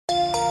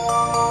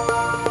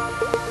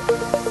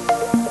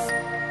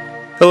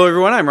Hello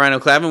everyone, I'm Rhino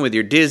Clavin with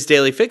your Diz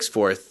Daily Fix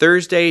for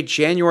Thursday,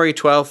 January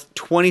 12th,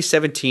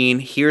 2017.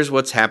 Here's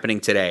what's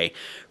happening today.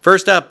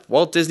 First up,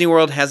 Walt Disney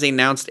World has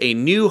announced a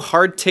new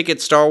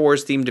hard-ticket Star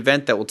Wars themed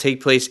event that will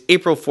take place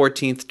April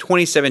 14th,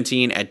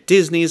 2017 at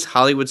Disney's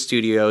Hollywood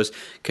Studios,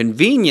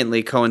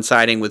 conveniently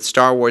coinciding with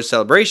Star Wars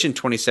Celebration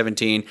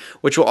 2017,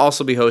 which will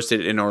also be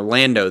hosted in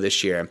Orlando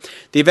this year.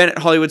 The event at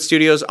Hollywood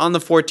Studios on the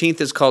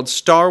 14th is called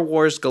Star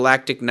Wars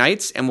Galactic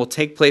Nights and will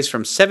take place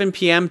from 7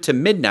 p.m. to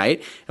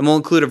midnight and will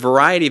include a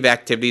variety of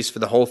activities for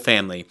the whole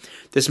family.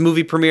 This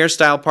movie premiere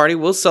style party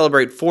will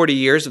celebrate 40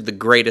 years of the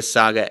greatest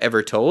saga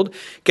ever told.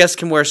 Guests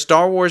can wear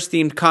Star Wars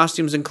themed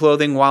costumes and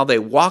clothing while they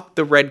walk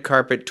the red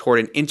carpet toward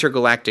an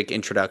intergalactic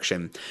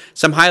introduction.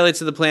 Some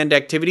highlights of the planned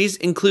activities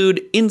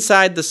include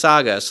Inside the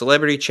Saga, a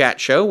celebrity chat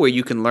show where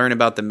you can learn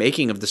about the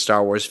making of the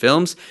Star Wars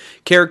films,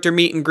 character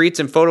meet and greets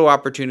and photo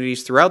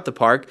opportunities throughout the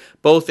park,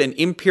 both an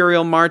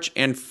Imperial March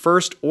and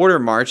First Order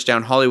March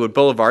down Hollywood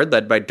Boulevard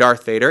led by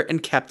Darth Vader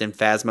and Captain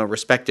Phasma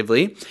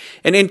respectively,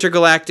 an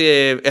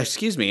interactive,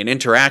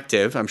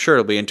 I'm sure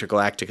it'll be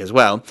intergalactic as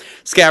well,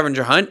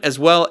 scavenger hunt, as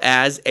well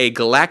as a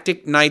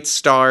Galactic Night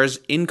Stars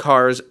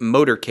in-cars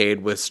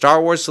motorcade with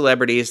Star Wars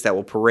celebrities that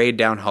will parade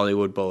down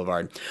Hollywood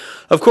Boulevard.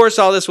 Of course,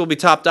 all this will be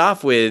topped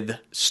off with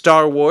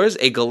Star Wars,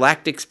 a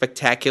Galactic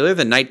Spectacular,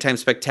 the nighttime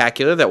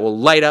spectacular that will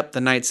light up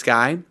the night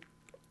sky.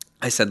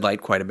 I said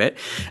light quite a bit.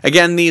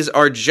 Again, these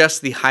are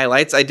just the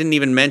highlights. I didn't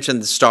even mention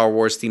the Star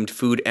Wars-themed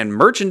food and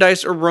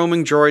merchandise or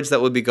roaming droids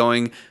that will be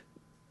going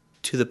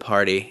to the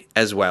party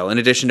as well, in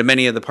addition to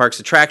many of the park's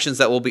attractions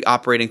that will be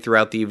operating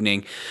throughout the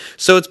evening.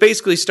 So it's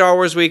basically Star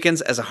Wars weekends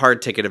as a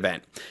hard ticket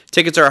event.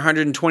 Tickets are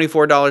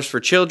 $124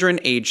 for children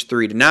aged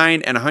 3 to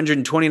 9 and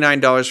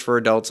 $129 for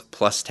adults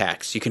plus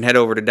tax. You can head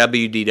over to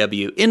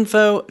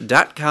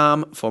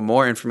wdwinfo.com for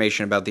more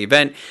information about the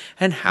event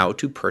and how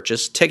to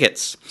purchase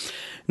tickets.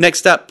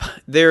 Next up,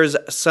 there's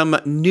some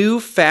new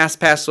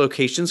FastPass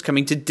locations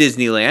coming to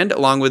Disneyland,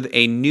 along with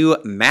a new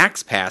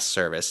MaxPass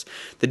service.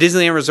 The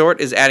Disneyland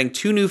Resort is adding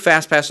 2 new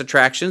FastPass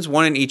attractions,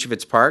 one in each of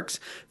its parks.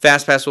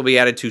 FastPass will be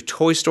added to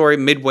Toy Story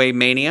Midway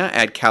Mania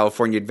at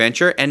California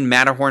Adventure and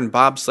Matterhorn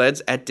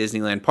Bobsleds at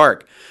Disneyland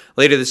Park.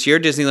 Later this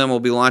year, Disneyland will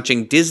be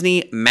launching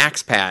Disney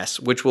MaxPass,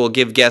 which will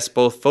give guests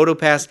both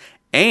PhotoPass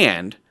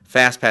and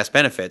FastPass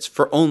benefits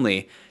for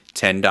only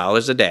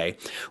 $10 a day.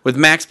 With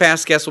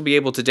MaxPass, guests will be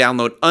able to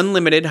download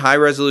unlimited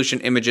high-resolution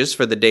images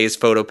for the day's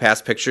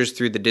PhotoPass pictures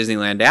through the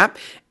Disneyland app,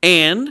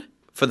 and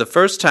for the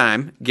first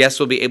time, guests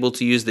will be able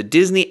to use the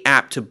Disney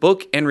app to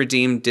book and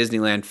redeem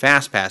Disneyland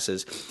Fast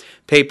Passes.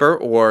 Paper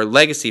or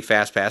legacy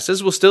Fast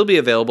Passes will still be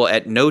available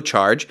at no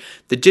charge.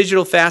 The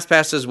digital Fast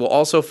Passes will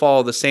also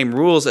follow the same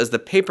rules as the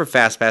paper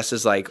Fast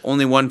Passes, like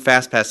only one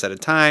Fast Pass at a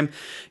time.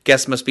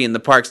 Guests must be in the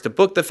parks to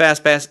book the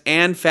Fast Pass,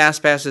 and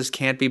Fast Passes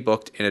can't be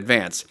booked in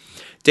advance.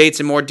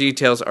 Dates and more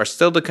details are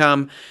still to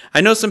come.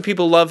 I know some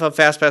people love how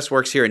FastPass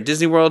works here in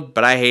Disney World,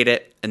 but I hate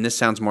it, and this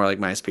sounds more like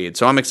my speed,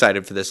 so I'm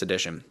excited for this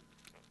edition.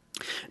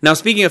 Now,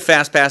 speaking of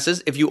Fast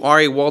Passes, if you are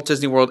a Walt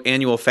Disney World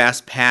annual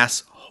Fast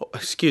Pass,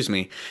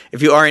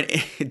 if you are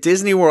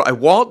a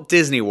Walt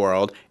Disney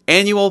World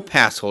annual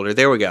pass holder,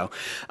 there we go.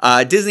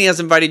 Disney has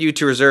invited you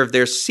to reserve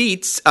their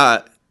seats.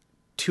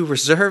 To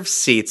reserve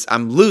seats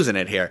now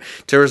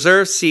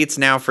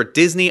for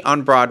Disney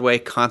on Broadway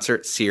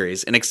Concert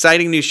Series, an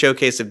exciting new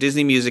showcase of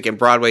Disney music and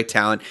Broadway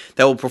talent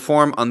that will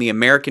perform on the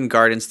American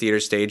Gardens Theater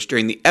stage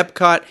during the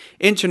Epcot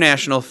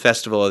International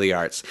Festival of the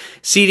Arts.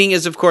 Seating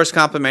is, of course,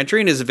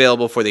 complimentary and is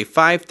available for the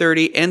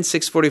 5:30 and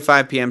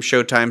 6:45 p.m.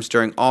 showtimes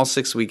during all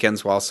 6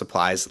 weekends while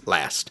supplies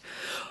last.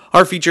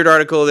 Our featured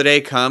article of the day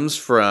comes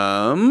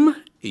from,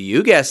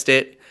 you guessed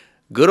it,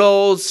 good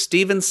old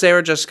Stephen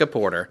Sarah Jessica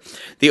Porter.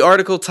 The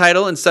article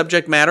title and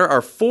subject matter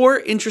are 4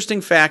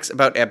 interesting facts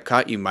about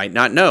Epcot you might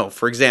not know.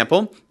 For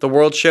example, the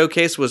World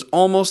Showcase was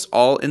almost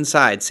all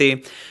inside.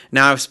 See,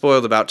 now I've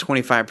spoiled about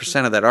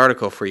 25% of that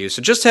article for you.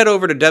 So just head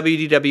over to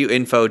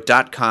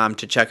wdwinfo.com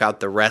to check out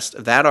the rest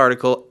of that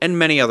article and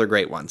many other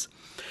great ones.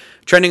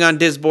 Trending on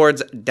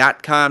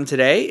disboards.com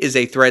today is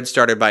a thread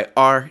started by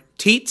R.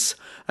 Teets,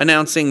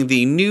 announcing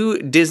the new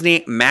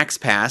Disney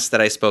MaxPass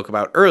that I spoke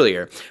about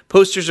earlier.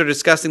 Posters are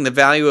discussing the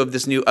value of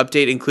this new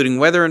update, including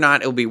whether or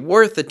not it will be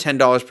worth the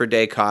 $10 per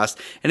day cost,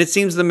 and it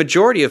seems the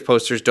majority of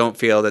posters don't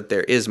feel that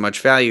there is much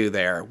value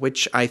there,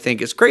 which I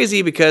think is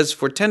crazy because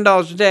for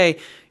 $10 a day,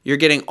 you're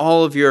getting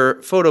all of your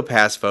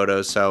PhotoPass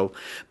photos.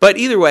 But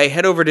either way,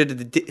 head over to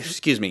the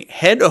Disneyland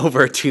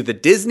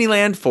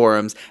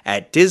forums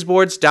at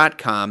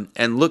disboards.com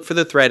and look for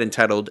the thread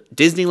entitled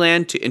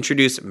Disneyland to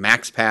introduce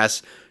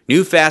MaxPass,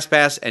 new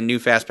FastPass, and new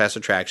FastPass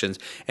attractions,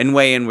 and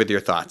weigh in with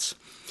your thoughts.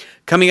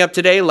 Coming up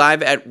today,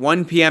 live at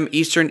 1 p.m.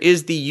 Eastern,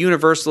 is the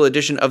Universal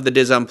edition of the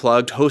Diz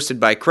Unplugged, hosted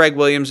by Craig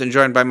Williams and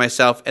joined by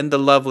myself and the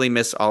lovely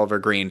Miss Oliver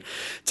Green.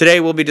 Today,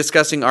 we'll be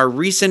discussing our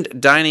recent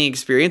dining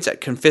experience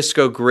at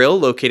Confisco Grill,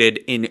 located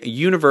in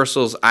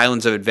Universal's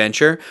Islands of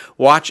Adventure.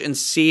 Watch and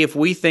see if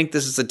we think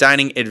this is a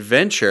dining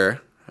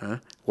adventure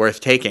worth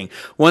taking.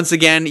 Once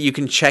again, you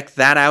can check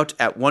that out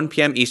at 1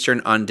 p.m.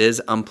 Eastern on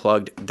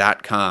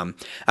DizUnplugged.com.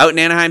 Out in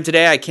Anaheim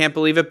today, I can't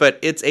believe it, but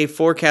it's a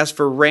forecast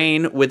for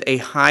rain with a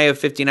high of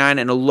 59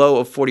 and a low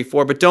of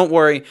 44. But don't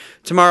worry,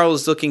 tomorrow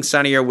is looking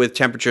sunnier with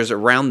temperatures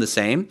around the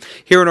same.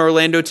 Here in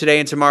Orlando today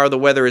and tomorrow, the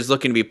weather is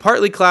looking to be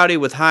partly cloudy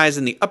with highs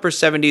in the upper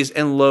 70s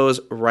and lows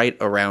right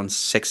around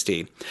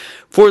 60.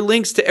 For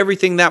links to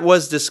everything that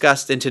was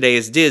discussed in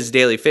today's Diz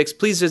Daily Fix,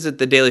 please visit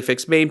the Daily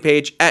Fix main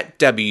page at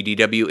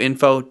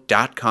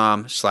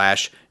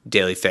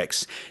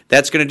wdwinfo.com/dailyfix.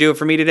 That's going to do it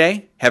for me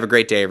today. Have a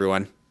great day,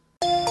 everyone.